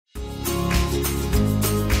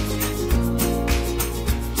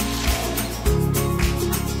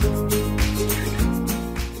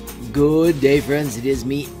Good day, friends. It is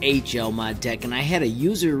me, HLModTech, and I had a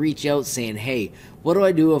user reach out saying, hey, what do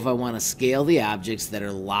I do if I want to scale the objects that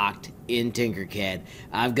are locked in Tinkercad?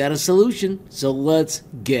 I've got a solution, so let's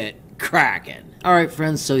get cracking. Alright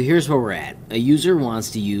friends, so here's where we're at. A user wants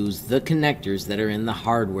to use the connectors that are in the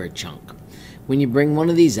hardware chunk. When you bring one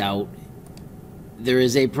of these out, there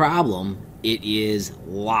is a problem. It is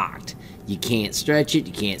locked. You can't stretch it,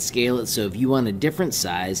 you can't scale it, so if you want a different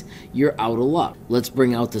size, you're out of luck. Let's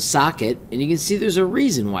bring out the socket, and you can see there's a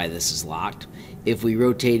reason why this is locked. If we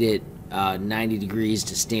rotate it 90 degrees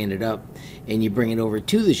to stand it up, and you bring it over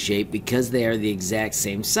to the shape, because they are the exact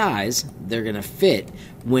same size, they're going to fit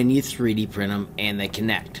when you 3D print them and they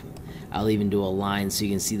connect. I'll even do a line so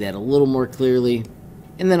you can see that a little more clearly.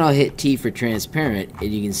 And then I'll hit T for transparent,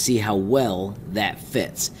 and you can see how well that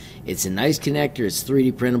fits. It's a nice connector, it's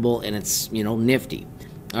 3D printable, and it's, nifty.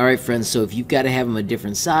 Alright friends, so if you've got to have them a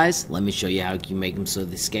different size, let me show you how you can make them so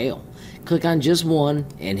they scale. Click on just one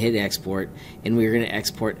and hit export, and we're going to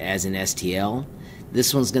export as an STL.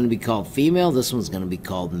 This one's going to be called female, this one's going to be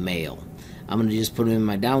called male. I'm going to just put them in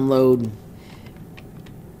my download,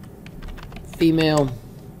 female,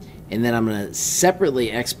 and then I'm going to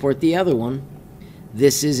separately export the other one.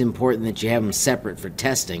 This is important that you have them separate for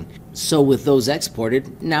testing. So with those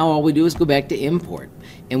exported, now all we do is go back to import.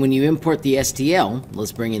 And when you import the STL,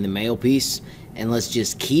 let's bring in the male piece, and let's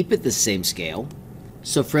just keep it the same scale.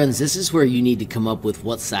 So friends, this is where you need to come up with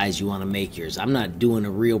what size you want to make yours. I'm not doing a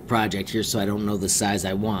real project here, so I don't know the size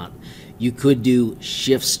I want. You could do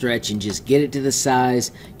shift stretch and just get it to the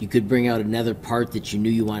size. You could bring out another part that you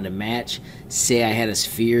knew you wanted to match. Say I had a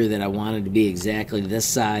sphere that I wanted to be exactly this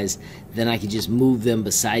size, then I could just move them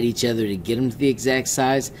beside each other to get them to the exact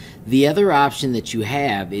size. The other option that you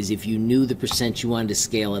have is if you knew the percent you wanted to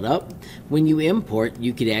scale it up, when you import,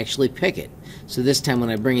 you could actually pick it. So this time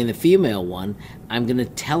when I bring in the female one, I'm going to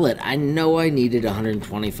tell it I know I needed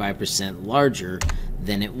 125% larger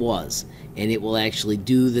than it was, and it will actually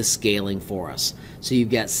do the scaling for us. So you've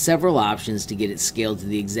got several options to get it scaled to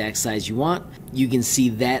the exact size you want. You can see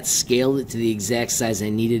that scaled it to the exact size I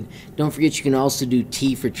needed. Don't forget you can also do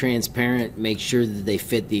T for transparent, make sure that they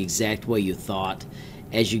fit the exact way you thought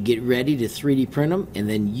as you get ready to 3D print them and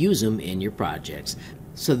then use them in your projects.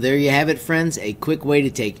 So there you have it friends, a quick way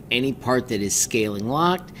to take any part that is scaling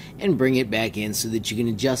locked and bring it back in so that you can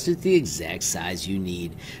adjust it to the exact size you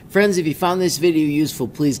need. Friends, if you found this video useful,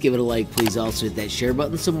 please give it a like. Please also hit that share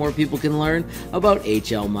button so more people can learn about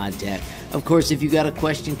HLModTech. Of course, if you got a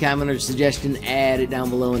question, comment, or suggestion, add it down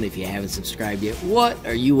below. And if you haven't subscribed yet, what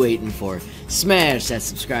are you waiting for? Smash that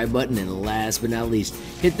subscribe button, and last but not least,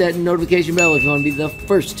 hit that notification bell if you want to be the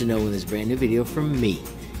first to know when there's a brand new video from me,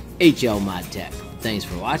 HLModTech. Thanks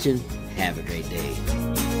for watching. Have a great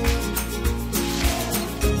day.